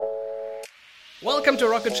Welcome to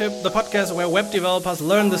Rocket Ship, the podcast where web developers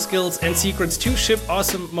learn the skills and secrets to ship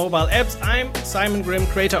awesome mobile apps. I'm Simon Grimm,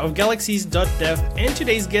 creator of Galaxies.dev, and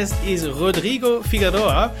today's guest is Rodrigo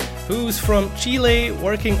Figueroa, who's from Chile,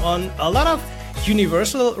 working on a lot of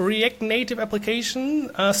universal React Native application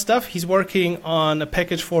stuff. He's working on a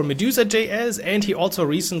package for Medusa.js, and he also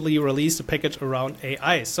recently released a package around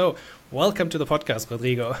AI. So, welcome to the podcast,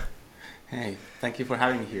 Rodrigo. Hey, thank you for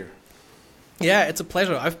having me here. Yeah, it's a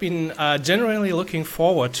pleasure. I've been genuinely looking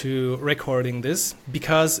forward to recording this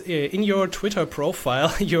because in your Twitter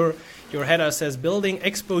profile, your header says building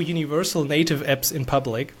Expo Universal Native apps in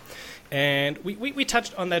public. And we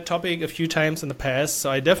touched on that topic a few times in the past,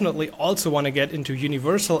 so I definitely also want to get into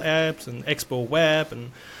universal apps and Expo Web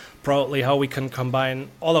and probably how we can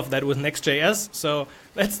combine all of that with Next.js. So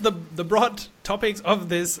that's the broad topics of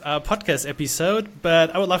this podcast episode,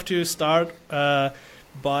 but I would love to start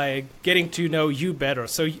by getting to know you better.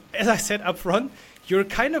 So as I said up front, you're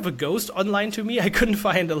kind of a ghost online to me. I couldn't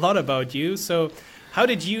find a lot about you. So how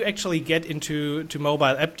did you actually get into mobile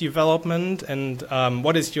app development, and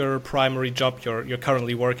what is your primary job you're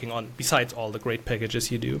currently working on besides all the great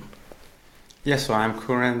packages you do? Yes, so I'm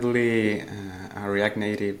currently a React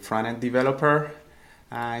Native front-end developer.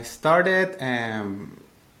 I started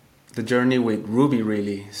the journey with Ruby,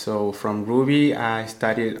 really. So from Ruby, I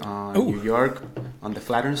studied on New York on the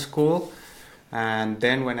Flattern School. And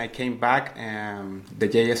then when I came back, the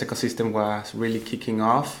JS ecosystem was really kicking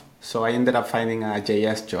off. So I ended up finding a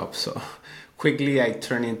JS job. So quickly I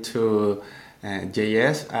turned into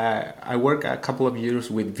JS. I worked a couple of years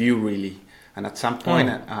with Vue, really. And at some point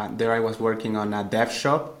there I was working on a dev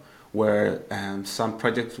shop where some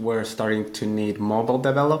projects were starting to need mobile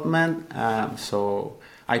development. So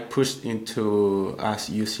I pushed into us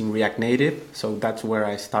using React Native. So that's where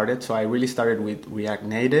I started. So I really started with React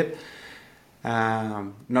Native,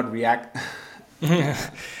 not React.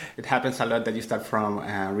 It happens a lot that you start from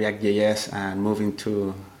React.js and move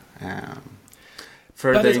into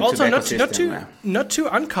further but it's into also the ecosystem. not too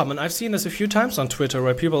uncommon. I've seen this a few times on Twitter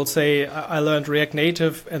where people say, I learned React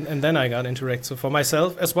Native and then I got into React. So for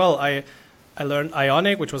myself as well, I learned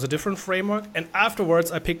Ionic, which was a different framework, and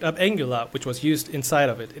afterwards I picked up Angular, which was used inside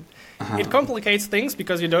of it. It complicates things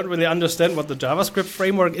because you don't really understand what the JavaScript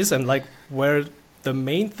framework is and like where the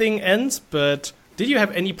main thing ends. But did you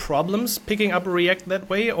have any problems picking up React that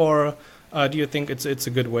way, or do you think it's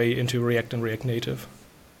a good way into React and React Native?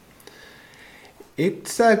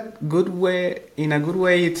 It's a good way. In a good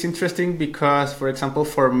way, it's interesting because, for example,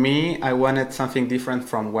 for me, I wanted something different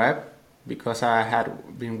from web because I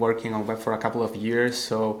had been working on web for a couple of years.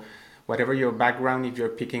 So whatever your background, if you're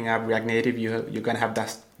picking up React Native, you're going to have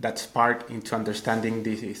that spark into understanding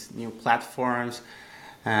these new platforms.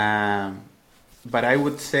 But I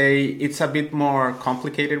would say it's a bit more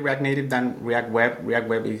complicated, React Native, than React Web. React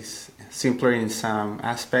Web is simpler in some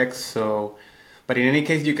aspects. So, but in any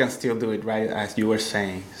case, you can still do it, right, as you were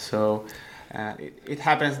saying. So it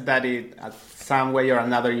happens that some way or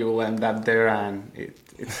another you will end up there, and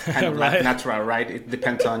it's kind of right. natural, right? It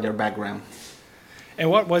depends on your background. And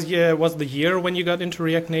what was the year when you got into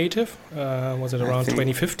React Native? Was it around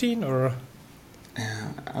 2015 or?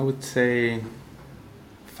 I would say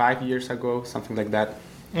 5 years ago, something like that.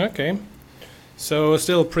 Okay, so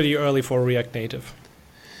still pretty early for React Native.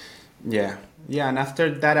 Yeah, and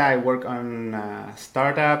after that I worked on a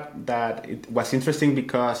startup that it was interesting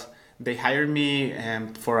because they hired me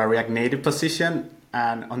for a React Native position,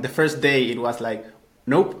 and on the first day it was like,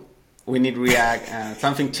 nope, we need React,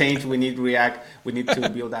 something changed, we need React, we need to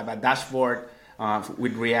build up a dashboard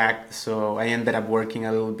with React. So I ended up working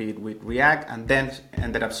a little bit with React and then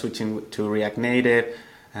ended up switching to React Native.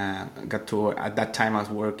 At that time I was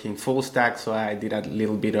working full stack, so I did a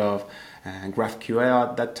little bit of GraphQL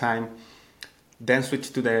at that time. Then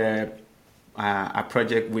switched to a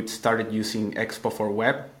project which started using Expo for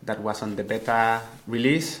Web that was on the beta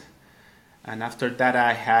release. And after that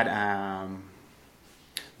I had,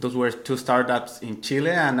 those were two startups in Chile,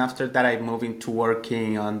 and after that I moved into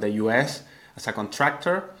working on the US as a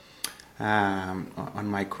contractor on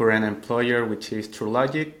my current employer, which is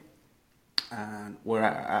TrueLogic. Where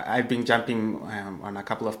I've been jumping on a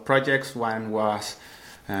couple of projects. One was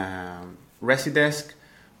Residesk,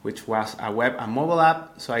 which was a web and mobile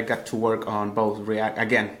app. So I got to work on both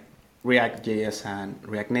React.js and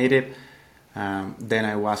React Native. Then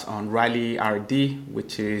I was on Rally RD,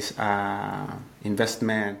 which is an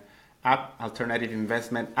investment app, alternative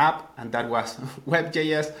investment app, and that was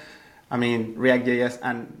React.js,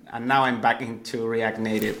 and now I'm back into React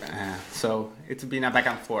Native. So it's been a back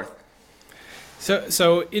and forth.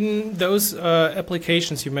 So in those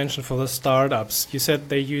applications you mentioned for the startups, you said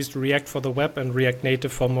they used React for the web and React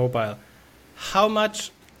Native for mobile. How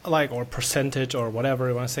much, like, or percentage or whatever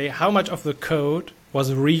you want to say, how much of the code was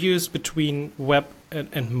reused between web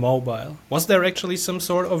and mobile? Was there actually some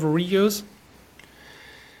sort of reuse?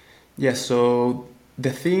 Yeah, so the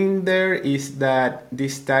thing there is that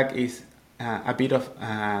this stack is a bit of,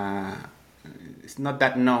 it's not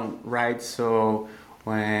that known, right? So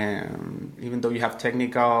when, even though you have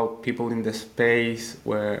technical people in the space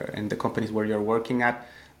where, in the companies where you're working at,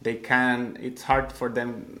 they can, it's hard for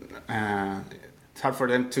them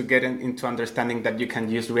to get into understanding that you can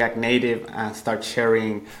use React Native and start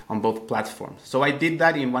sharing on both platforms. So I did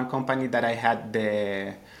that in one company that I had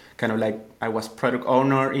the kind of like, I was product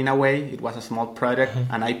owner in a way. It was a small product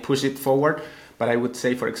and I pushed it forward. But I would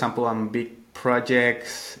say, for example, on big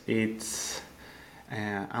projects, it's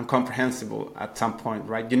incomprehensible at some point,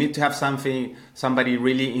 right? You need to have somebody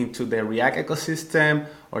really into the React ecosystem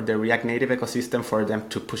or the React Native ecosystem for them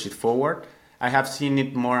to push it forward. I have seen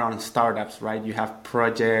it more on startups, right? You have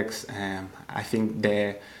projects. I think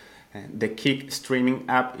the Kick streaming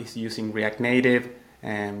app is using React Native.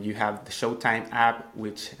 You have the Showtime app,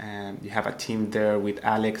 which you have a team there with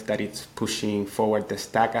Alex that is pushing forward the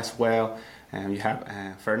stack as well. You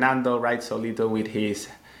have Fernando, right? Solito with his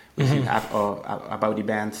app about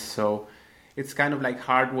events. So it's kind of like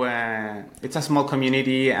hard when it's a small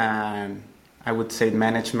community, and I would say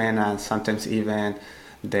management and sometimes even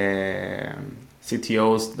the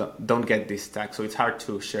CTOs don't get this stack. So it's hard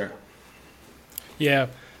to share. Yeah.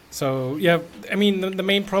 So, yeah, I mean, the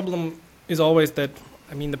main problem is always that,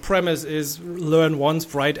 I mean, the premise is learn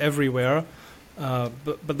once, write everywhere.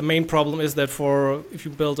 But the main problem is that if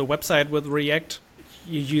you build a website with React,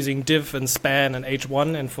 you're using div and span and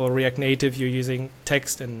h1, and for React Native you're using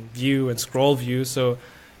text and view and scroll view. So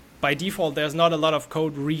by default there's not a lot of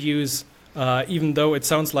code reuse, even though it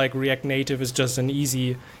sounds like React Native is just an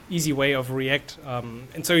easy way of React.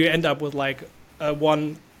 And so you end up with like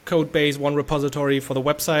one code base, one repository for the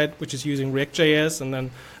website, which is using React.js, and then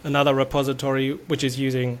another repository which is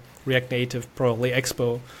using React Native, probably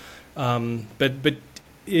Expo. But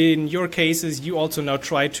in your cases, you also now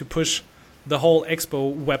try to push the whole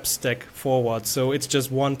Expo web stack forward. So it's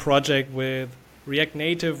just one project with React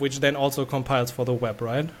Native, which then also compiles for the web,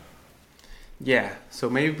 right? Yeah, so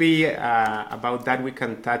maybe about that we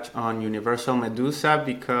can touch on Universal Medusa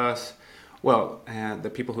because, well, the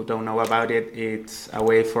people who don't know about it, it's a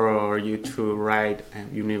way for you to write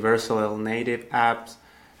universal native apps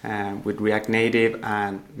with React Native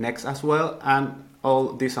and Next as well, and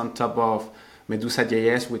all this on top of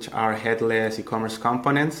Medusa.js, which are headless e-commerce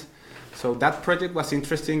components. So that project was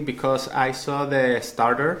interesting because I saw the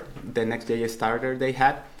starter, the Next.js starter they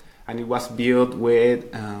had, and it was built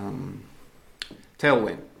with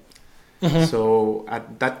Tailwind. So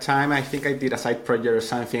at that time, I think I did a side project or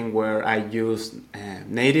something where I used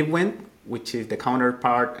Native Wind, which is the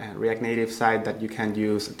counterpart React Native side that you can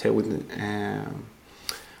use Tailwind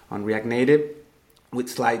on React Native with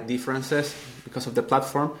slight differences because of the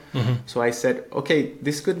platform. So I said, okay,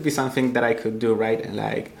 this could be something that I could do, right? And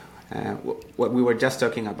like what we were just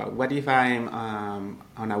talking about. What if I'm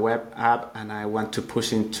on a web app and I want to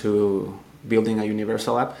push into building a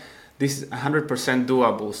universal app? This is 100%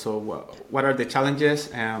 doable. So what are the challenges?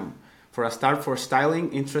 For a start, for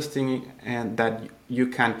styling, interesting and that you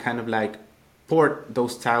can kind of like port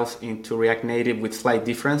those styles into React Native with slight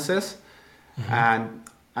differences. And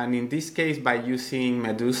in this case, by using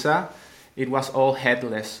Medusa, it was all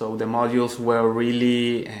headless. So the modules were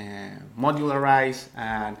really modularized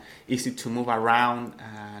and easy to move around,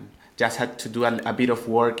 and just had to do a bit of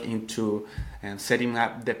work into setting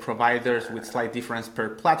up the providers with slight difference per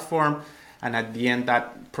platform. And at the end,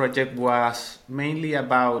 that project was mainly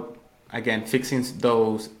about, again, fixing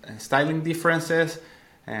those styling differences,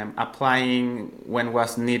 applying when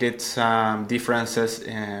was needed some differences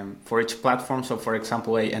for each platform. So for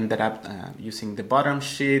example, I ended up using the bottom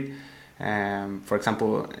sheet. For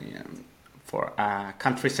example, for a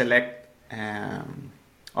country select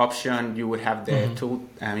option, you would have the tool,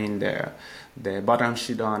 the bottom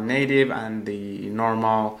sheet on native and the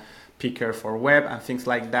normal picker for web and things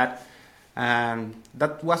like that. And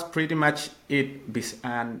that was pretty much it.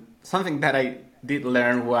 And something that I did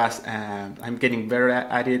learn was, I'm getting better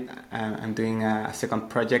at it. I'm doing a second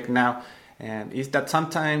project now. And is that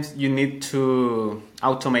sometimes you need to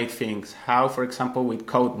automate things. How, for example, with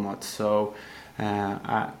code mods. So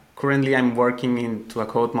currently I'm working into a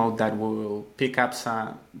code mode that will pick up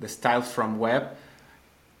the styles from web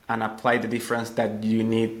and apply the difference that you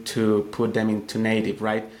need to put them into native,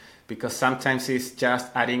 right? because sometimes it's just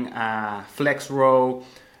adding a flex row.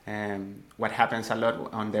 What happens a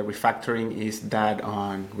lot on the refactoring is that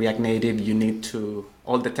on React Native, you need to,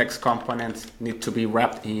 all the text components need to be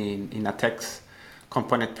wrapped in a text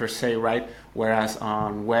component per se, right? Whereas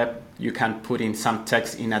on web, you can put in some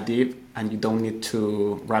text in a div and you don't need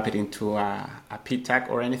to wrap it into a p tag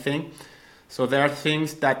or anything. So there are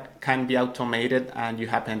things that can be automated and you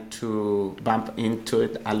happen to bump into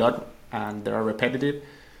it a lot and they are repetitive.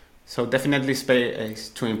 So definitely space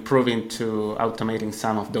to improve into automating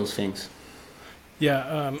some of those things.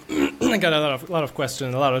 Yeah, I got a lot of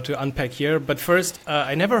questions, a lot to unpack here. But first,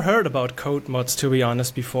 I never heard about code mods, to be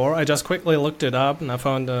honest, before. I just quickly looked it up and I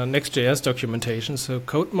found Next.js documentation. So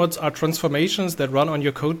code mods are transformations that run on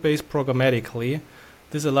your code base programmatically.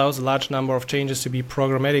 This allows a large number of changes to be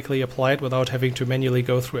programmatically applied without having to manually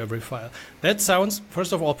go through every file. That sounds,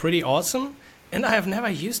 first of all, pretty awesome. And I have never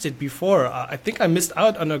used it before. I think I missed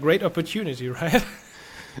out on a great opportunity, right?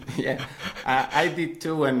 Yeah, I did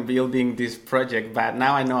too when building this project, but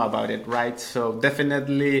now I know about it, right? So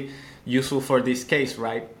definitely useful for this case,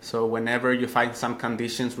 right? So whenever you find some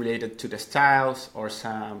conditions related to the styles or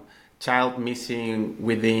some child missing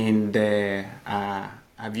within the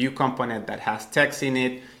a view component that has text in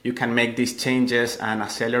it, you can make these changes and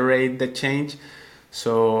accelerate the change.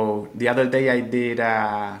 So the other day I did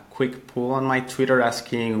a quick poll on my Twitter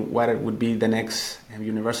asking what would be the next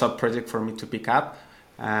universal project for me to pick up.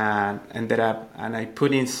 And I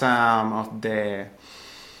put in some of the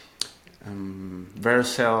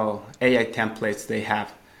Vercel AI templates they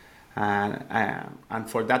have, and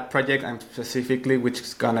for that project, I'm specifically, which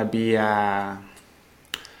is gonna be, I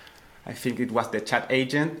think it was the chat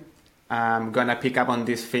agent. I'm gonna pick up on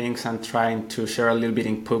these things and trying to share a little bit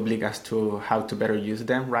in public as to how to better use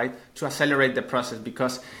them, right? To accelerate the process,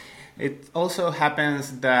 because it also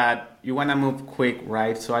happens that you want to move quick,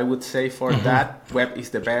 right? So I would say for that, web is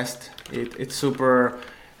the best. It's super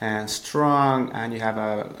strong and you have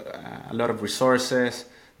a lot of resources.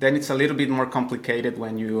 Then it's a little bit more complicated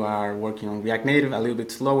when you are working on React Native, a little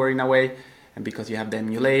bit slower in a way, and because you have the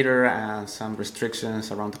emulator and some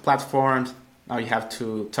restrictions around the platforms. Now you have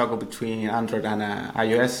to toggle between Android and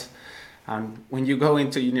iOS. When you go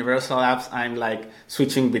into universal apps, I'm like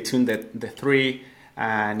switching between the three.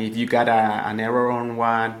 And if you got an error on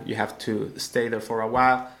one, you have to stay there for a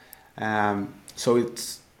while. So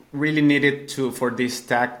it's really needed for this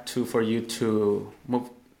stack for you to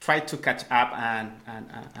try to catch up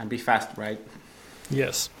and be fast, right?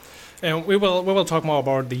 Yes. And we will talk more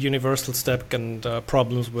about the universal stack and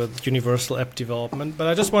problems with universal app development. But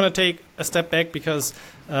I just want to take a step back because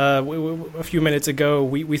a few minutes ago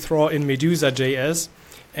we throw in Medusa.js.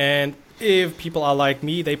 And if people are like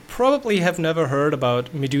me, they probably have never heard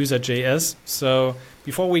about Medusa.js. So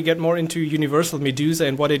before we get more into universal Medusa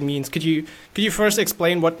and what it means, could you first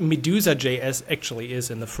explain what Medusa.js actually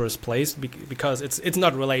is in the first place? Because it's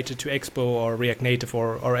not related to Expo or React Native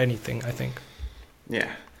or anything, I think. Yeah.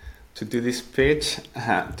 To do this pitch,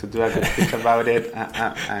 to do a good pitch about it,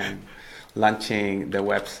 I'm launching the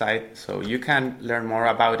website. So you can learn more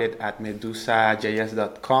about it at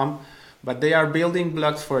medusajs.com. But they are building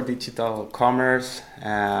blocks for digital commerce.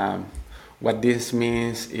 What this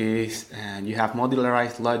means is you have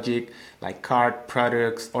modularized logic like cart,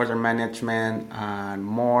 products, order management, and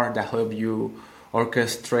more that help you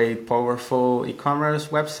orchestrate powerful e-commerce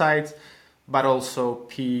websites, but also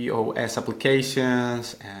POS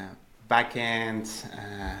applications, backends,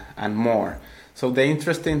 and more. So the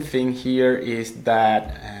interesting thing here is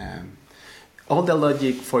that all the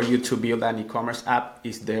logic for you to build an e-commerce app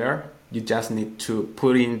is there. You just need to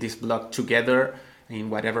put in this block together in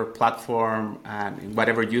whatever platform and in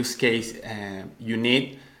whatever use case you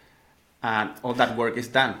need, and all that work is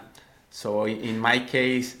done. So in my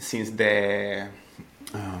case, since the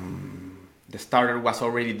starter was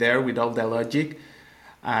already there with all the logic,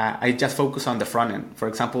 I just focus on the front end. For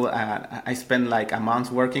example, I spent like a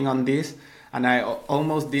month working on this, and I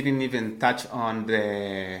almost didn't even touch on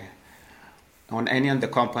any of the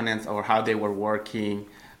components or how they were working.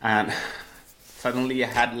 And suddenly I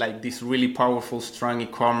had like this really powerful, strong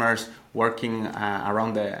e-commerce working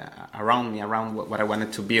around what I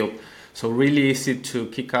wanted to build. So really easy to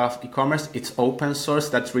kick off e-commerce. It's open source.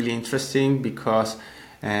 That's really interesting because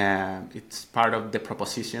it's part of the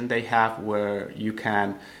proposition they have, where you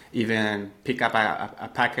can even pick up a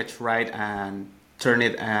package, right, and turn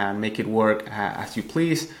it and make it work as you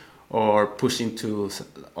please, or push into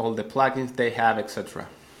all the plugins they have, etc.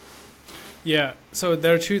 Yeah, so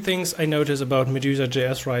there are two things I notice about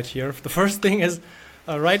Medusa.js right here. The first thing is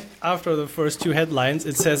Right after the first two headlines,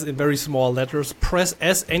 it says in very small letters, press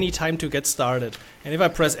S anytime to get started. And if I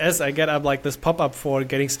press S, I get up like this pop-up for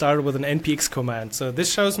getting started with an npx command. So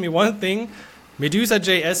this shows me one thing.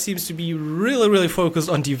 Medusa.js seems to be really, really focused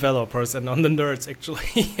on developers and on the nerds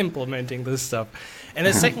actually implementing this stuff. And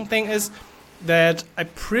the second thing is that I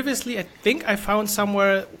think I found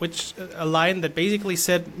somewhere a line that basically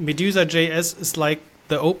said Medusa.js is like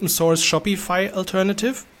the open source Shopify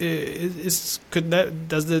alternative. Does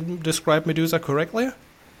it describe Medusa correctly?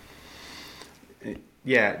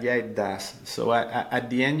 Yeah, it does. So at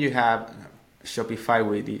the end you have Shopify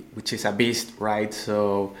which is a beast, right?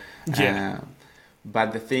 So,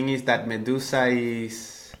 but the thing is that Medusa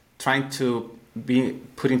is trying to be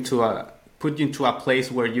put you into a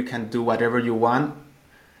place where you can do whatever you want.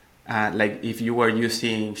 Like if you were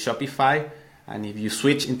using Shopify, and if you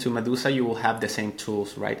switch into Medusa, you will have the same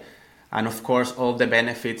tools, right? And of course, all the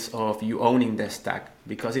benefits of you owning the stack,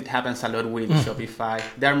 because it happens a lot with Shopify.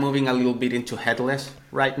 They're moving a little bit into headless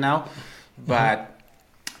right now, but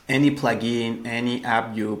any plugin, any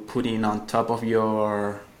app you put in on top of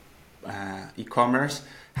your e-commerce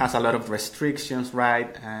has a lot of restrictions,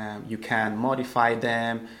 right? You can modify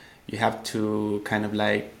them. You have to kind of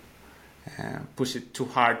like push it too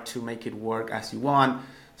hard to make it work as you want.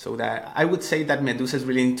 So that I would say that Medusa is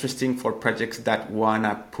really interesting for projects that want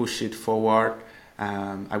to push it forward.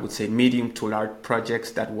 I would say medium to large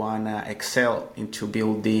projects that want to excel into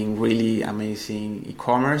building really amazing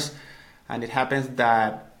e-commerce. And it happens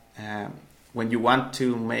that when you want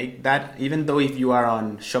to make that, even though if you are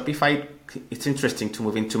on Shopify, it's interesting to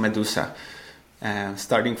move into Medusa.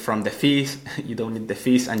 Starting from the fees, you don't need the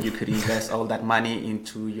fees, and you could invest all that money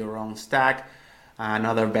into your own stack and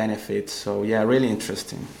other benefits. So yeah, really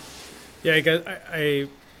interesting. Yeah,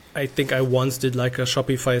 I think I once did like a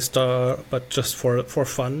Shopify store, but just for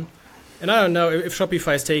fun. And I don't know if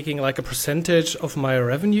Shopify is taking like a percentage of my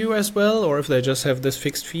revenue as well, or if they just have this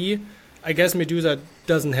fixed fee. I guess Medusa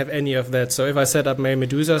doesn't have any of that. So if I set up my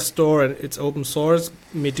Medusa store and it's open source,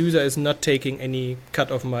 Medusa is not taking any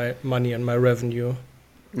cut of my money and my revenue.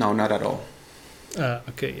 No, not at all.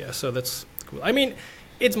 Okay, yeah, so that's cool. I mean,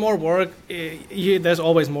 it's more work. There's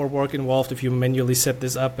always more work involved if you manually set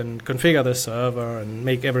this up and configure the server and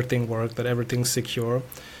make everything work, that everything's secure.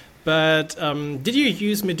 But did you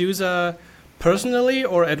use Medusa personally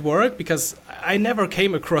or at work? Because I never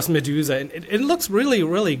came across Medusa, and it looks really,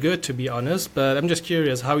 really good, to be honest. But I'm just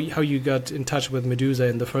curious how you got in touch with Medusa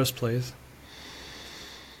in the first place.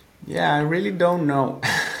 Yeah, I really don't know.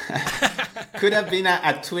 Could have been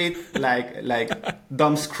a tweet like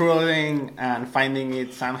dumb scrolling and finding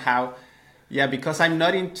it somehow. Yeah, because I'm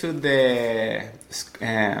not into the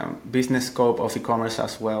business scope of e-commerce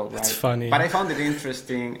as well, right? That's funny. But I found it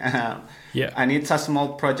interesting. Yeah. And it's a small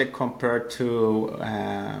project compared to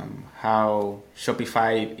how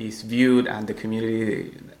Shopify is viewed and the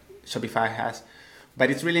community Shopify has. But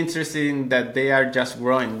it's really interesting that they are just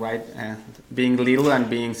growing, right? Being little and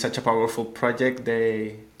being such a powerful project,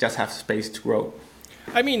 they just have space to grow.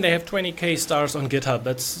 I mean, they have 20,000 stars on GitHub.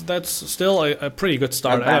 That's still a pretty good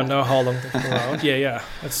start. I don't know how long they've been around. Yeah,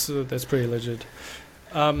 that's pretty legit.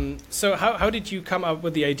 So how did you come up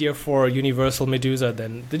with the idea for Universal Medusa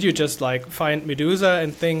then? Did you just like find Medusa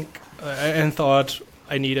and think and thought,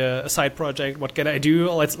 I need a side project, what can I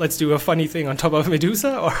do? Let's do a funny thing on top of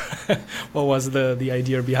Medusa? Or what was the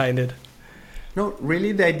idea behind it? No,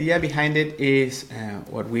 really the idea behind it is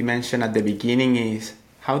what we mentioned at the beginning is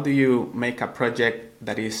how do you make a project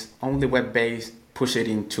that is only web-based, push it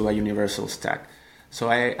into a universal stack? So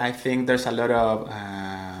I think there's a lot of,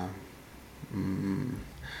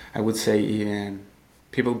 I would say even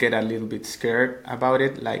people get a little bit scared about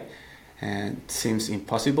it, like it seems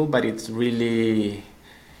impossible, but it's really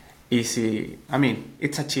easy. I mean,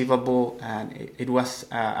 it's achievable, and it was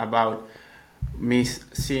about me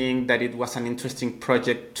seeing that it was an interesting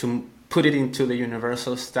project to put it into the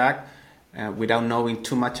universal stack without knowing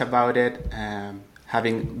too much about it,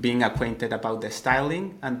 being acquainted about the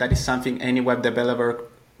styling, and that is something any web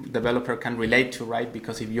developer can relate to, right?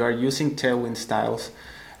 Because if you are using Tailwind styles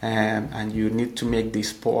and you need to make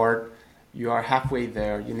this port, you are halfway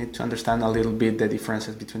there. You need to understand a little bit the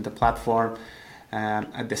differences between the platform.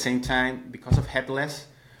 At the same time, because of headless,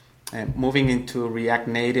 moving into React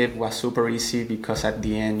Native was super easy because at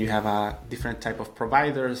the end you have a different type of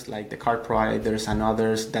providers like the card providers and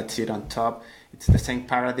others that sit on top. It's the same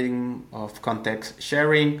paradigm of context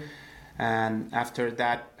sharing. And after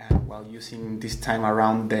that, while using this time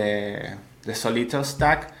around the Solito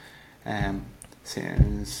stack,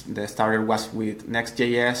 since the starter was with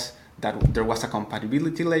Next.js, that there was a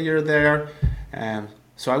compatibility layer there.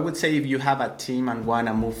 So I would say if you have a team and want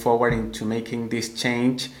to move forward into making this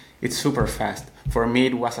change, it's super fast. For me,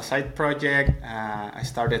 it was a side project. I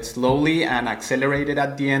started slowly and accelerated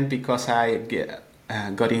at the end because I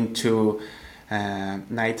got into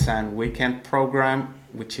nights and weekend program,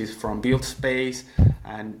 which is from Build Space.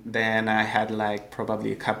 And then I had like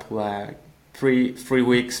probably a couple, 3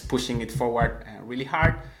 weeks pushing it forward really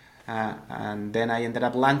hard. And then I ended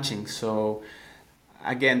up launching. So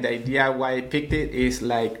again, the idea why I picked it is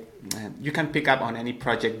like, you can pick up on any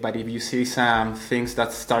project, but if you see some things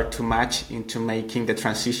that start to match into making the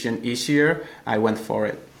transition easier, I went for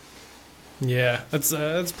it. Yeah,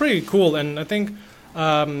 that's pretty cool. And I think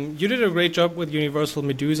you did a great job with Universal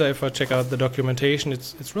Medusa. If I check out the documentation,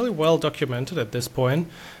 it's really well documented at this point.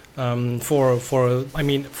 For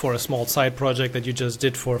a small side project that you just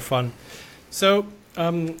did for fun. So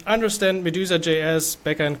I understand Medusa.js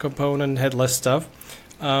backend component had less stuff.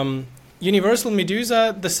 Universal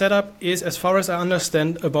Medusa, the setup is, as far as I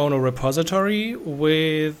understand, a Bono repository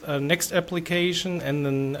with a Next application and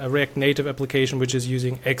then a React Native application which is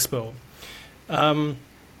using Expo.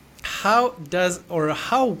 How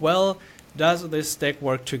well does this stack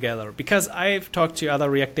work together? Because I've talked to other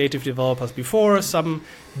React Native developers before. Some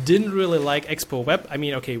didn't really like Expo Web. I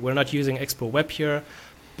mean, okay, we're not using Expo Web here,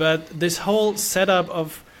 but this whole setup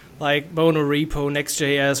of like Bono repo,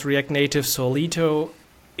 Next.js, React Native, Solito,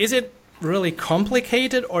 is it really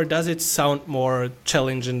complicated or does it sound more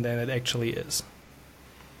challenging than it actually is?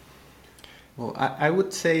 Well, I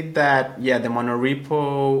would say that, the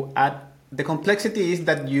monorepo, the complexity is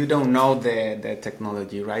that you don't know the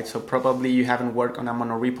technology, right? So probably you haven't worked on a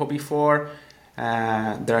monorepo before.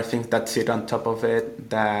 There are things that sit on top of it,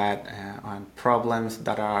 that on problems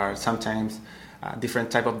that are sometimes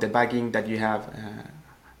different type of debugging that you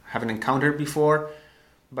haven't encountered before.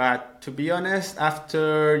 But to be honest,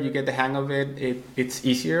 after you get the hang of it, it's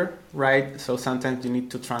easier, right? So sometimes you need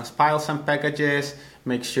to transpile some packages,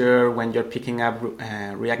 make sure when you're picking up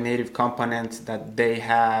React Native components that they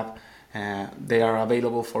are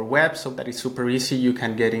available for web, so that it's super easy. You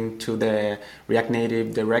can get into the React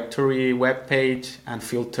Native directory web page and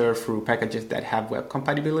filter through packages that have web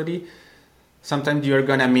compatibility. Sometimes you're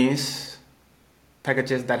gonna miss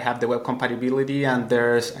packages that have the web compatibility, and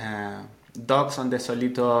there's docs on the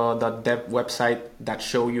solito.dev website that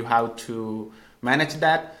show you how to manage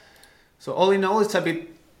that. So all in all, it's a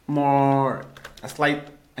bit more, slightly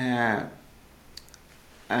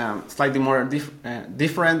more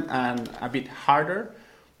different and a bit harder.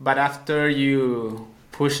 But after you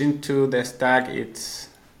push into the stack,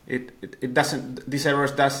 it doesn't, these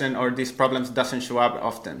errors doesn't, or these problems doesn't show up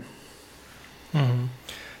often. Mm-hmm.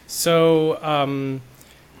 So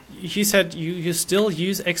you said you still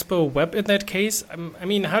use Expo Web in that case. I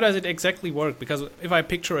mean, how does it exactly work? Because if I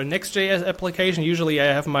picture a Next.js application, usually I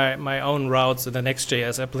have my own routes in the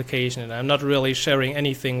Next.js application, and I'm not really sharing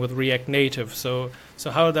anything with React Native. So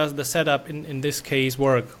how does the setup in this case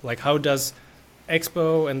work? Like, how does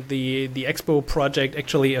Expo and the Expo project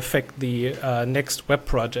actually affect the Next web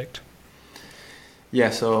project? Yeah,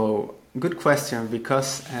 so good question,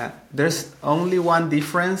 because there's only one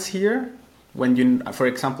difference here. When you, for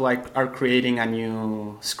example, are creating a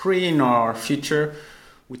new screen or feature,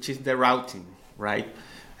 which is the routing, right?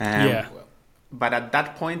 But at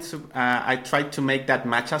that point, I tried to make that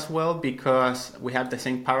match as well, because we have the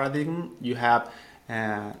same paradigm. You have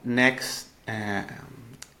Next,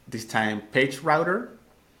 this time page router,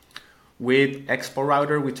 with Expo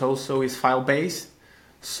router, which also is file-based.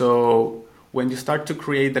 So when you start to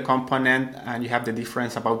create the component and you have the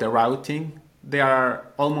difference about the routing, they are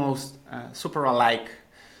almost super alike,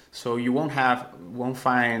 so you won't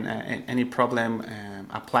find any problem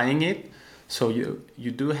applying it. So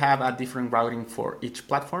you do have a different routing for each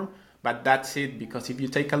platform, but that's it. Because if you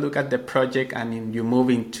take a look at the project and you move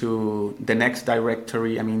into the next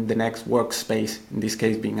directory, I mean the next workspace, in this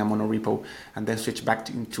case being a monorepo, and then switch back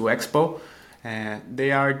into Expo,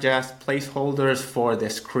 they are just placeholders for the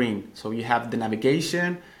screen. So you have the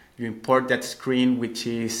navigation. You import that screen, which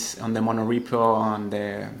is on the monorepo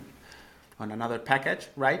on another package,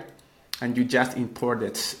 right? And you just import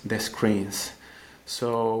the screens.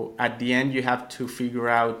 So at the end, you have to figure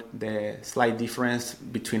out the slight difference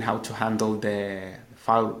between how to handle the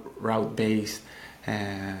file route-based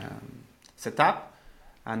setup.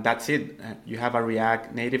 And that's it. You have a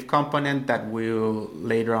React Native component that will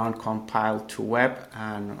later on compile to web,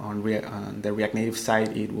 and on the React Native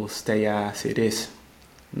side, it will stay as it is.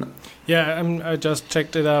 No. Yeah, I just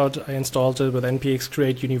checked it out. I installed it with npx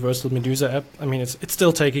create Universal Medusa app. I mean, it's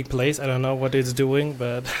still taking place. I don't know what it's doing,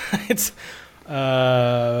 but it's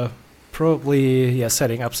probably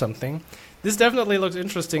setting up something. this definitely looks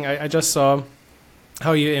interesting. I just saw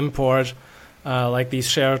how you import like these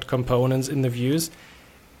shared components in the views.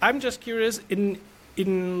 I'm just curious in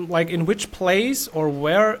which place or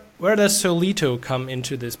where does Solito come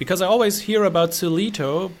into this? Because I always hear about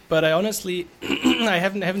Solito, but I honestly I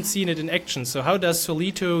haven't seen it in action. So how does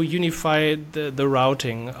Solito unify the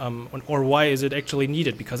routing, or why is it actually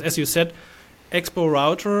needed? Because as you said, Expo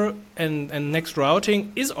router and Next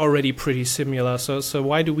routing is already pretty similar. So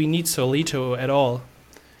why do we need Solito at all?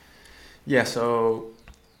 Yeah, so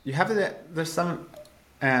you have there's some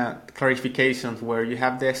clarifications where you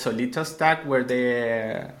have the Solito stack where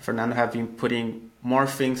Fernando have been putting more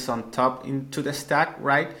things on top into the stack,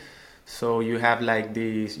 right? So you have like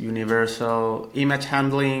this universal image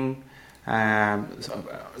handling,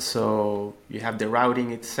 so you have the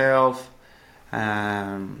routing itself,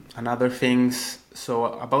 and other things. So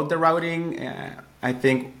about the routing, I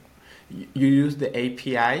think you use the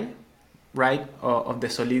API, right, of the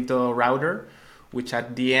Solito router, which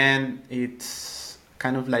at the end it's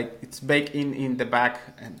kind of like it's baked in the back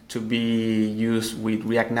to be used with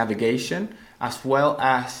React navigation as well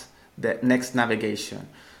as the Next navigation.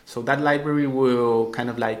 So that library will kind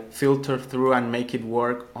of like filter through and make it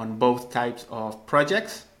work on both types of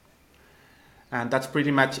projects. And that's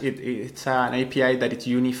pretty much it. It's an API that it's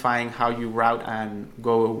unifying how you route and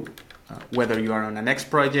go, whether you are on a Next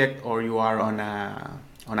project or you are on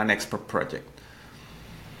an export project.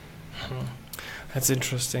 That's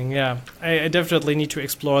interesting. Yeah, I definitely need to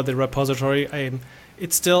explore the repository.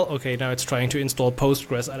 It's still okay now. It's trying to install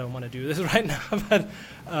Postgres. I don't want to do this right now, but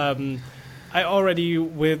I already,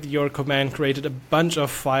 with your command, created a bunch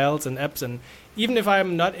of files and apps. And even if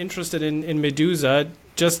I'm not interested in Medusa,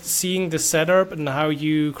 just seeing the setup and how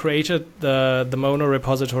you created the Mono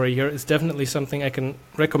repository here is definitely something I can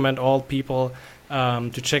recommend all people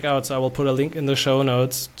to check out. So I will put a link in the show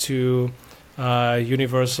notes to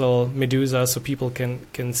Universal Medusa so people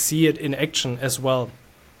can see it in action as well.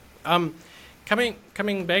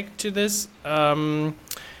 Coming back to this, do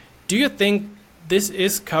you think this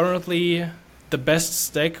is currently the best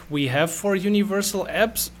stack we have for universal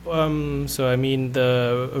apps? So I mean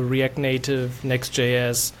the React Native,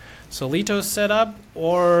 Next.js, Solito setup,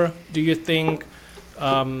 or do you think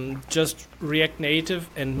just React Native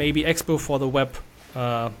and maybe Expo for the web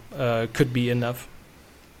could be enough?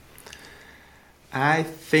 I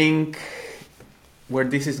think where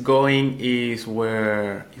this is going is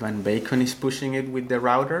where Ivan Bacon is pushing it with the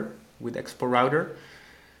router, with Expo router,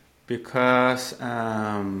 because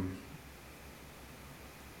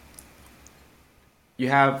you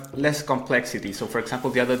have less complexity. So for example,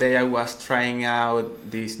 the other day I was trying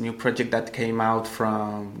out this new project that came out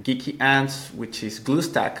from Geeky Ants, which is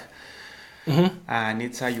GlueStack. Mm-hmm. And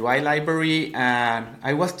it's a UI library, and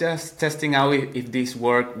I was just testing out if this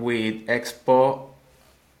worked with Expo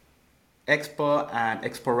and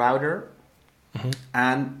Expo router, mm-hmm.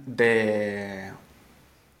 and the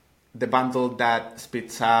bundle that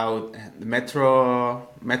spits out Metro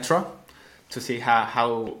to see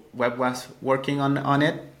how web was working on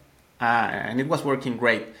it, and it was working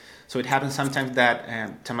great. So it happens sometimes that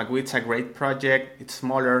Tamagui, it's a great project, it's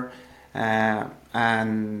smaller, and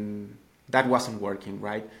that wasn't working,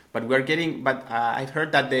 right? But I've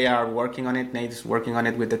heard that they are working on it. Nate is working on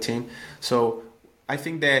it with the team. So I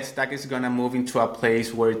think the stack is gonna move into a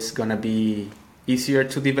place where it's gonna be easier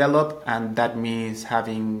to develop, and that means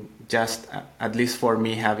having just, at least for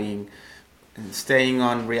me, staying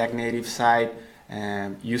on React Native side,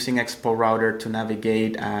 using Expo router to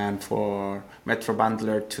navigate, and for Metro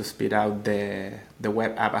Bundler to speed out the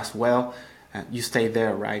web app as well. You stay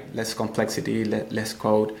there, right? Less complexity, less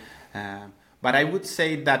code. But I would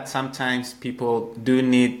say that sometimes people do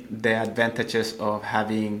need the advantages of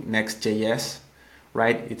having Next.js,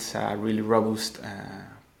 right? It's a really robust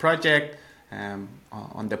project.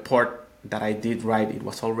 On the port that I did, right, it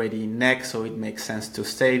was already in Next, so it makes sense to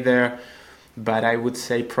stay there. But I would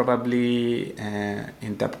say probably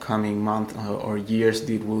in the upcoming month or years,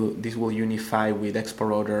 this will unify with Expo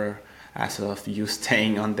router as of you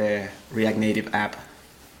staying on the React Native app.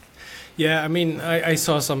 Yeah, I mean, I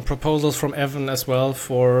saw some proposals from Evan as well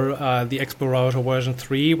for the Expo router version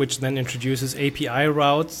 3, which then introduces API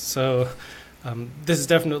routes. So this is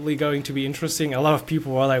definitely going to be interesting. A lot of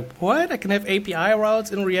people were like, what? I can have API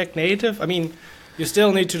routes in React Native? I mean, you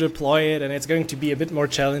still need to deploy it, and it's going to be a bit more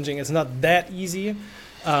challenging. It's not that easy.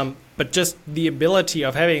 But just the ability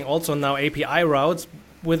of having also now API routes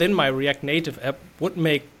within my React Native app would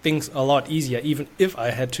make things a lot easier, even if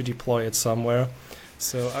I had to deploy it somewhere.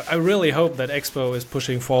 So I really hope that Expo is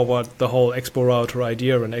pushing forward the whole Expo router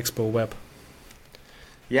idea and Expo web.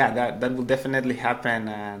 yeah, that will definitely happen.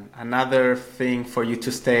 And another thing for you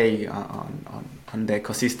to stay on the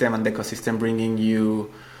ecosystem, and the ecosystem bringing you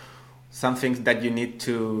some things that you need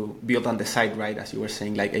to build on the side, right? As you were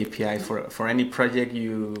saying, like API for any project,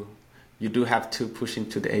 you do have to push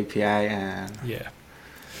into the API, and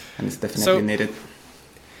it's definitely needed.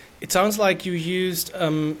 It sounds like you used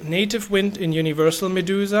Native Wind in Universal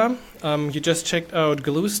Medusa. You just checked out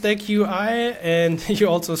GlueStack UI, and you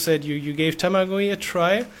also said you gave Tamagui a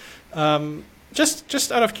try.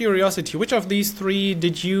 Just out of curiosity, which of these three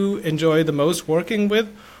did you enjoy the most working with,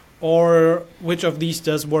 or which of these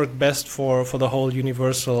does work best for the whole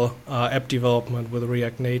universal app development with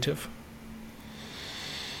React Native?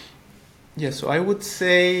 Yeah, so I would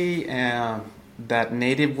say that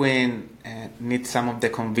Native Wind needs some of the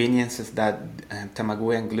conveniences that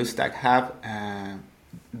Tamagui and GlueStack have.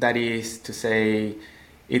 That is to say,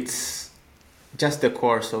 it's just the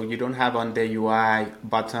core, so you don't have on the UI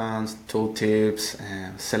buttons, tooltips,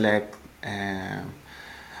 select,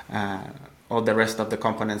 all the rest of the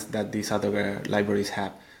components that these other libraries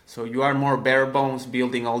have. So you are more bare bones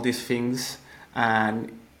building all these things,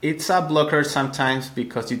 and it's a blocker sometimes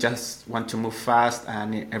because you just want to move fast,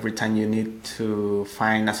 and every time you need to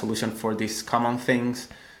find a solution for these common things,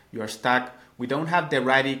 you are stuck. We don't have the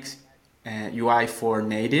Radix UI for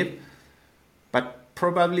native, but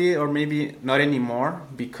probably, or maybe not anymore,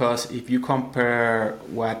 because if you compare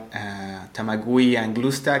what Tamagui and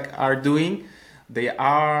GlueStack are doing, they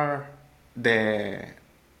are the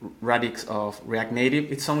Radix of React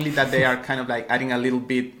Native. It's only that they are kind of like adding a little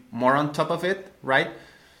bit more on top of it, right?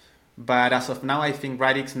 But as of now, I think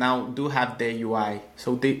Radix now do have the UI.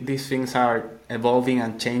 So these things are evolving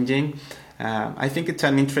and changing. I think it's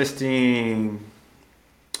an interesting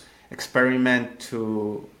experiment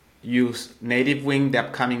to use Native Wing, the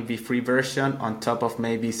upcoming V3 version, on top of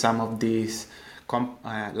maybe some of these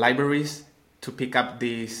libraries to pick up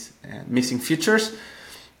these missing features.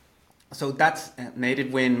 So that's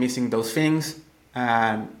Native Wing missing those things.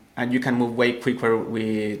 And you can move way quicker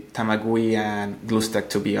with Tamagui and GlueStack,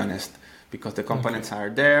 to be honest, because the components are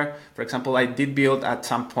there. For example, I did build at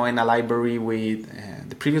some point a library with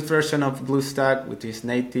the previous version of GlueStack, which is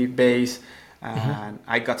native base, and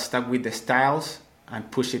I got stuck with the styles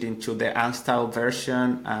and pushed it into the unstyled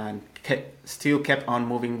version, and still kept on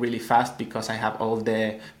moving really fast because I have all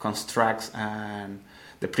the constructs and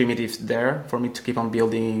the primitives there for me to keep on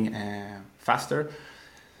building faster.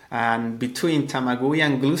 And between Tamagui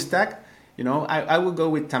and GlueStack, I will go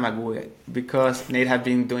with Tamagui because Nate has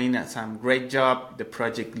been doing some great job. The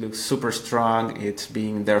project looks super strong. It's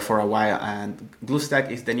been there for a while. And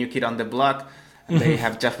GlueStack is the new kid on the block. They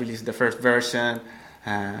have just released the first version.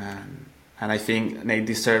 And I think Nate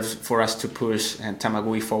deserves for us to push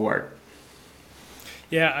Tamagui forward.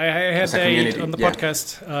 Yeah, I had Nate on the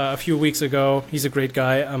podcast a few weeks ago. He's a great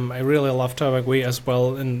guy. I really love Tamagui as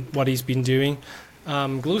well and what he's been doing.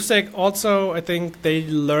 GlueStack also, I think they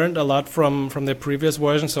learned a lot from their previous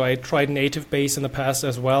version. So I tried native base in the past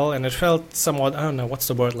as well, and it felt somewhat, I don't know, what's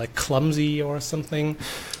the word, like clumsy or something.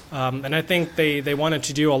 And I think they wanted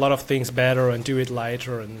to do a lot of things better and do it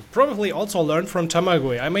lighter, and probably also learn from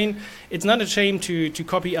Tamagui. I mean, it's not a shame to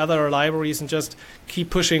copy other libraries and just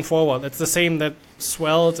keep pushing forward. It's the same that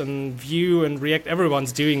Svelte and Vue and React,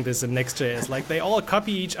 everyone's doing this in Next.js. Like, they all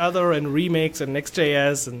copy each other and remakes in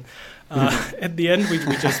Next.js, and at the end we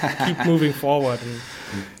just keep moving forward. And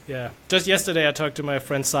yeah, just yesterday I talked to my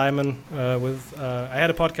friend Simon. I had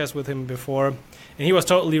a podcast with him before. And he was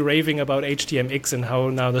totally raving about HTMX and how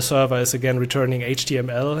now the server is again returning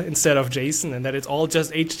HTML instead of JSON, and that it's all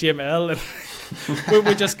just HTML. And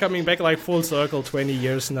we're just coming back like full circle 20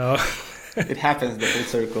 years now. It happens, the full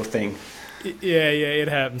circle thing. Yeah, it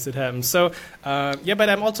happens. So, but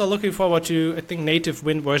I'm also looking forward to, I think, Native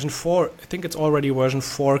Wind version 4. I think it's already version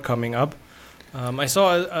 4 coming up. I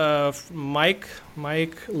saw Mike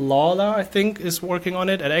Lawler, I think, is working on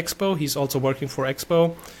it at Expo. He's also working for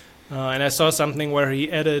Expo. And I saw something where he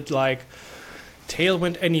added like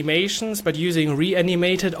Tailwind animations, but using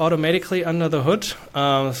reanimated automatically under the hood.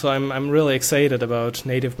 So I'm really excited about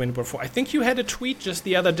Native Wind 4. I think you had a tweet just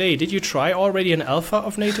the other day. Did you try already an alpha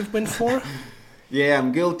of Native Wind 4? Yeah,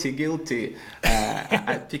 I'm guilty.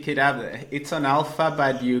 I pick it up. It's an alpha,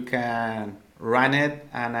 but you can run it.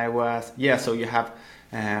 And so you have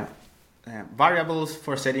variables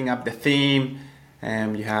for setting up the theme.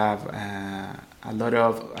 You have a lot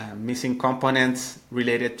of missing components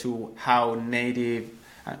related to how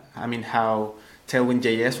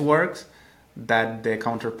Tailwind.js works that the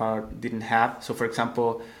counterpart didn't have. So, for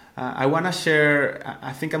example, I want to share,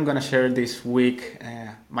 I think I'm going to share this week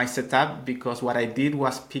my setup, because what I did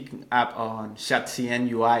was picking up on ShadCN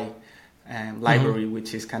UI library,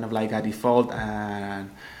 which is kind of like a default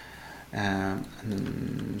and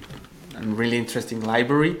really interesting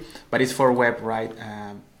library, but it's for web, right?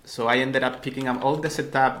 So I ended up picking up all the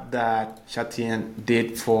setup that ShadCN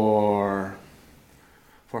did for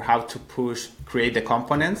how to create the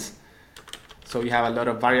components. So you have a lot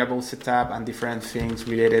of variable setup and different things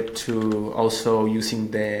related to also using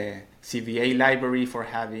the CVA library for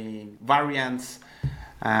having variants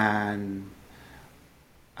and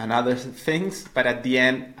other things. But at the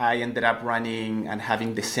end, I ended up running and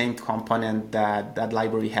having the same component that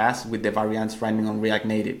library has with the variants running on React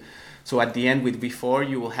Native. So at the end with V4,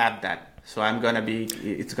 you will have that. So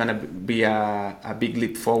it's gonna be a big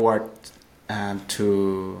leap forward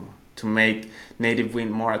to make Native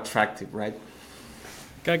Wind more attractive, right?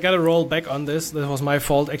 Gotta roll back on this. That was my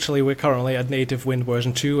fault. Actually, we're currently at Native Wind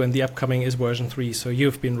version 2, and the upcoming is version 3. So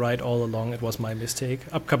you've been right all along. It was my mistake.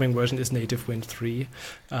 Upcoming version is Native Wind 3.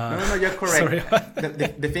 No, you're correct. Sorry.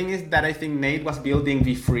 the thing is that I think Nate was building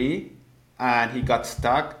V3, and he got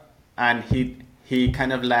stuck, and he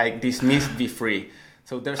kind of like dismissed V3.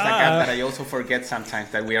 So there's a gap that I also forget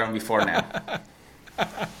sometimes that we are on V4 now.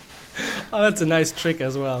 Oh, that's a nice trick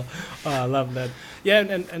as well. Oh, I love that. Yeah,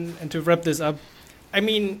 and to wrap this up, I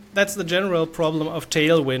mean, that's the general problem of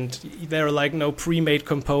Tailwind. There are like no pre-made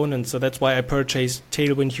components, so that's why I purchased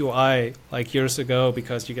Tailwind UI like years ago,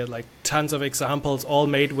 because you get like tons of examples all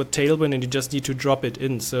made with Tailwind and you just need to drop it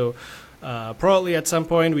in. So probably at some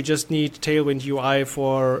point we just need Tailwind UI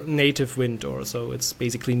for Native Wind, or so it's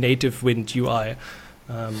basically Native Wind UI.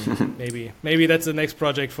 Maybe that's the next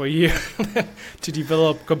project for you to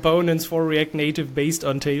develop components for React Native based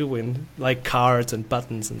on Tailwind, like cards and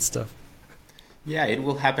buttons and stuff. Yeah, it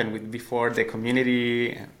will happen before the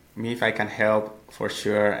community, me if I can help, for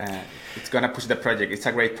sure. It's going to push the project. It's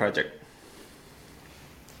a great project.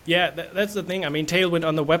 Yeah, that's the thing. I mean, Tailwind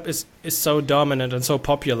on the web is so dominant and so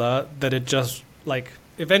popular that it just, like,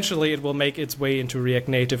 eventually it will make its way into React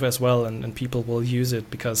Native as well, and people will use it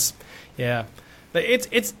because, yeah,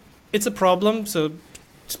 it's a problem. So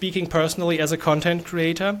speaking personally as a content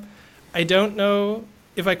creator, I don't know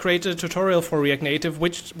if I create a tutorial for React Native,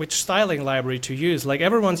 which styling library to use. Like,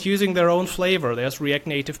 everyone's using their own flavor. There's React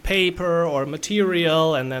Native Paper or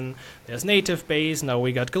Material, and then there's Native Base. Now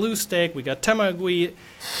we got GlueStack, we got Tamagui,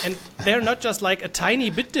 and they're not just like a tiny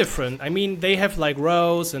bit different. I mean, they have like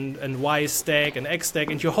rows and Y stack and X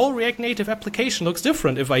stack, and your whole React Native application looks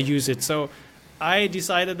different if I use it. So I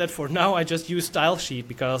decided that for now I just use Style Sheet,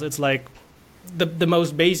 because it's like the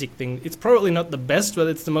most basic thing. It's probably not the best, but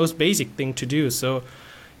it's the most basic thing to do. So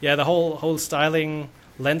yeah, the whole styling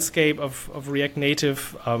landscape of React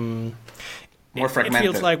Native, more fragmented. It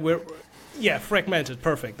feels like fragmented.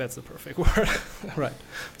 Perfect. That's the perfect word. Right.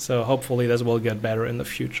 So hopefully this will get better in the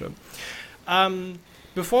future.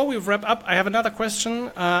 Before we wrap up, I have another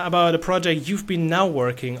question about a project you've been now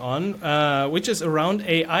working on, which is around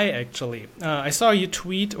AI, actually. I saw you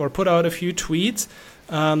tweet or put out a few tweets,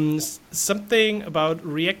 something about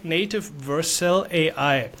React Native Vercel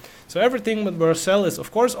AI. So everything with Vercel is,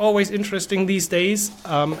 of course, always interesting these days.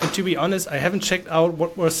 And to be honest, I haven't checked out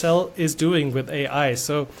what Vercel is doing with AI.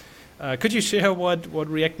 So could you share what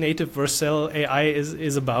React Native Vercel AI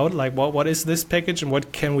is about? Like, what is this package and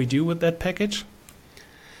what can we do with that package?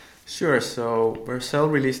 Sure. So Vercel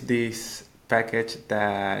released this package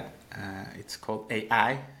that it's called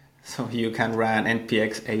AI. So you can run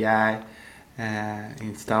npx AI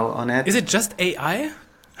install on it. Is it just AI?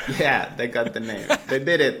 Yeah, they got the name. They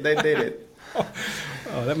did it.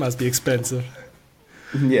 Oh, that must be expensive.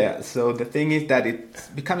 Yeah, so the thing is that it's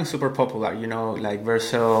becoming super popular. You know, like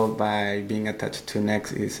Vercel, by being attached to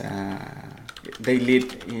Next, is they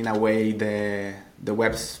lead in a way the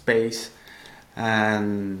web space.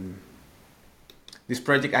 And this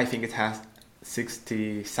project, I think it has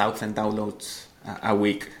 60,000 downloads a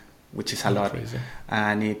week, which is a lot. Crazy.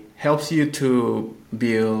 And it helps you to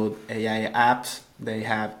build AI apps.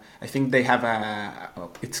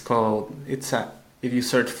 If you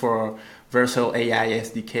search for Vercel AI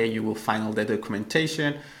SDK, you will find all the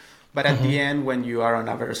documentation. But at the end, when you are on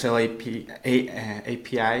a Vercel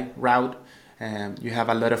API route, you have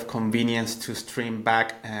a lot of convenience to stream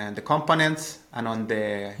back the components. And on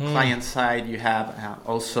the client side, you have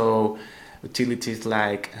also utilities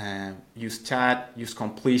like use chat, use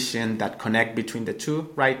completion that connect between the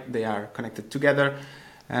two, right? They are connected together.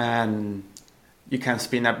 And you can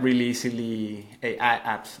spin up really easily AI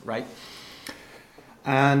apps, right?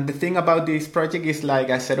 And the thing about this project is, like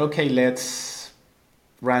I said, okay, let's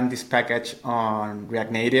ran this package on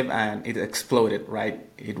React Native and it exploded, right?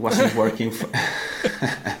 It wasn't working for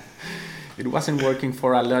it wasn't working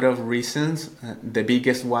for a lot of reasons. The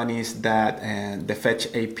biggest one is that the Fetch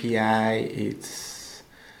API is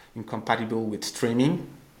incompatible with streaming.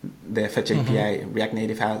 The Fetch API React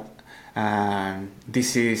Native has.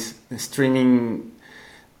 This is streaming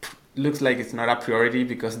looks like it's not a priority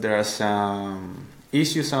because there are some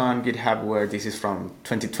issues on GitHub where this is from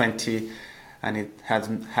 2020 and it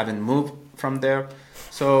haven't moved from there.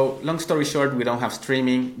 So long story short, we don't have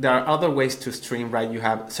streaming. There are other ways to stream, right? You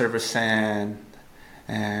have server-send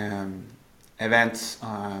events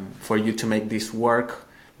for you to make this work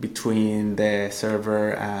between the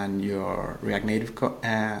server and your React Native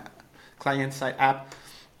client-side app.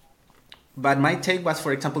 But my take was,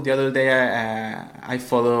 for example, the other day I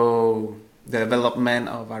follow the development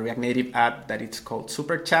of a React Native app that it's called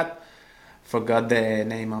Super Chat. Forgot the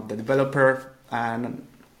name of the developer, and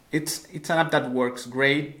it's an app that works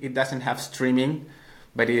great. It doesn't have streaming,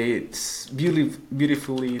 but it's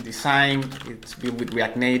beautifully designed. It's built with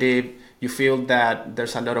React Native. You feel that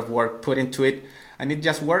there's a lot of work put into it, and it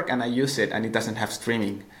just works, and I use it, and it doesn't have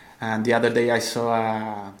streaming. And the other day I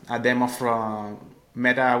saw a demo from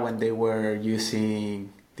Meta when they were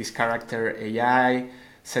using this character AI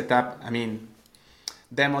setup.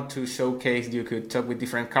 Demo to showcase you could talk with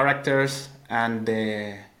different characters, and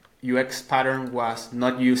the UX pattern was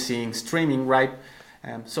not using streaming, right?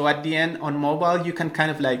 So at the end on mobile, you can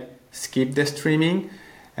kind of like skip the streaming.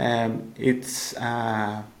 It's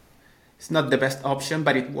not the best option,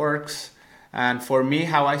 but it works. And for me,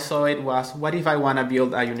 how I saw it was, what if I want to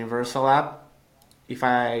build a universal app? If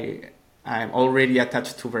I'm already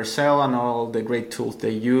attached to Vercel and all the great tools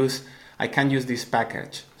they use, I can use this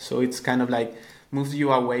package. So it's kind of like moves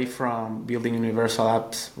you away from building universal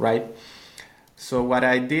apps, right? So what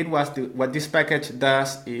I did was, what this package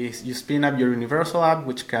does is you spin up your universal app,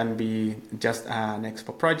 which can be just an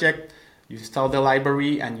Expo project. You install the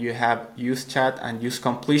library and you have use chat and use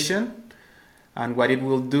completion. And what it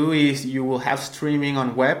will do is you will have streaming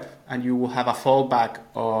on web and you will have a fallback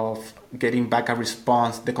of getting back a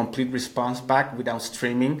response, the complete response back without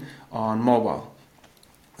streaming on mobile.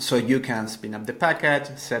 So you can spin up the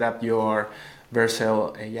package, set up your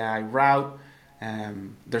Vercel AI route.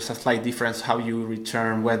 There's a slight difference how you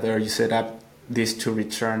return, whether you set up this to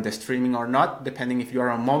return the streaming or not, depending if you are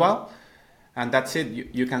on mobile. And that's it.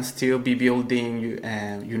 You can still be building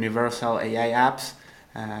universal AI apps.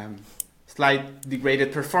 Slight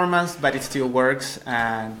degraded performance, but it still works.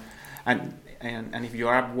 And if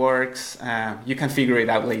your app works, you can figure it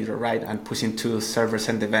out later, right? And push into servers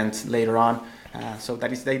and events later on. So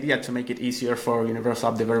that is the idea, to make it easier for universal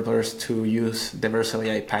app developers to use the Vercel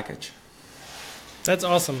AI package. That's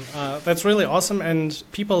awesome. That's really awesome, and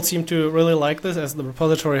people seem to really like this, as the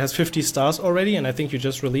repository has 50 stars already, and I think you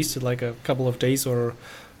just released it like a couple of days or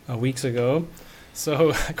weeks ago.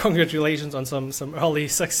 So congratulations on some early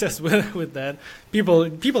success with that.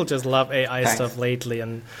 People just love AI Thanks. stuff lately,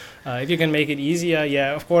 and if you can make it easier,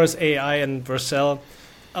 yeah, of course, AI and Vercel,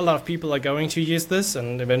 a lot of people are going to use this,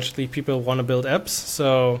 and eventually people want to build apps.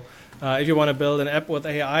 So if you want to build an app with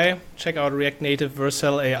AI, check out React Native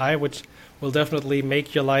Vercel AI, which will definitely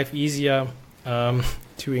make your life easier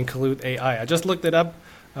to include AI. I just looked it up.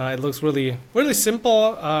 It looks really, really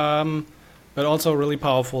simple, but also really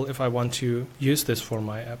powerful if I want to use this for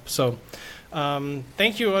my app. So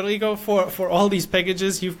thank you, Rodrigo, for all these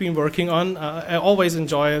packages you've been working on. I always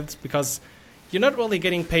enjoy it because you're not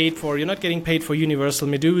getting paid for Universal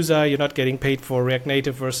Medusa, you're not getting paid for React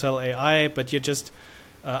Native Vercel AI, but you're just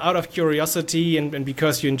out of curiosity and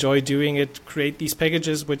because you enjoy doing it, create these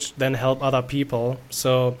packages which then help other people.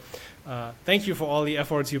 So thank you for all the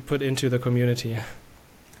efforts you put into the community.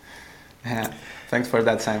 Yeah, thanks for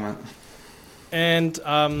that, Simon. And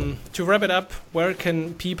to wrap it up, where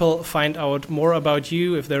can people find out more about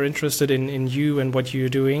you if they're interested in you and what you're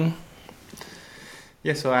doing?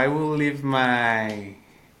 Yeah, so I will leave my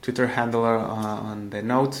Twitter handle on the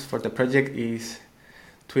notes for the project. Is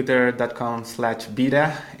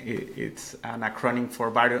twitter.com/beta. It's an acronym for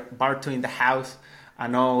Barto in the house,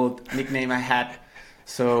 an old nickname I had.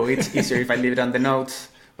 So it's easier if I leave it on the notes.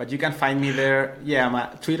 But you can find me there. Yeah,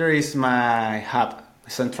 Twitter is my hub,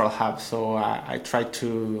 central hub. So I try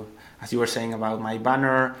to, as you were saying about my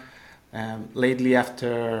banner, lately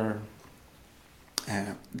after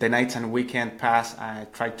the nights and weekend pass, I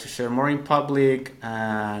try to share more in public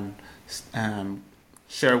and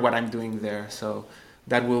share what I'm doing there. So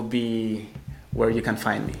that will be where you can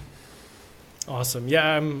find me. Awesome. Yeah,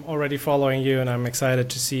 I'm already following you, and I'm excited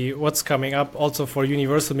to see what's coming up also for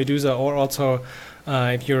Universal Medusa, or also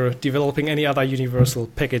if you're developing any other Universal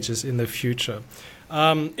packages in the future.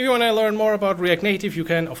 If you want to learn more about React Native, you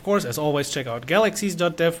can, of course, as always, check out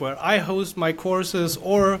galaxies.dev, where I host my courses,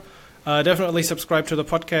 or definitely subscribe to the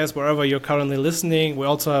podcast wherever you're currently listening. We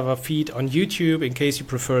also have a feed on YouTube in case you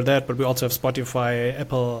prefer that, but we also have Spotify,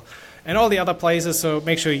 Apple, and all the other places, so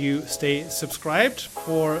make sure you stay subscribed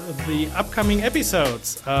for the upcoming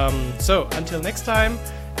episodes. So until next time,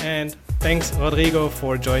 and thanks, Rodrigo,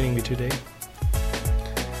 for joining me today.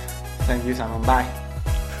 Thank you, Simon. Bye.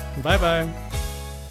 Bye-bye.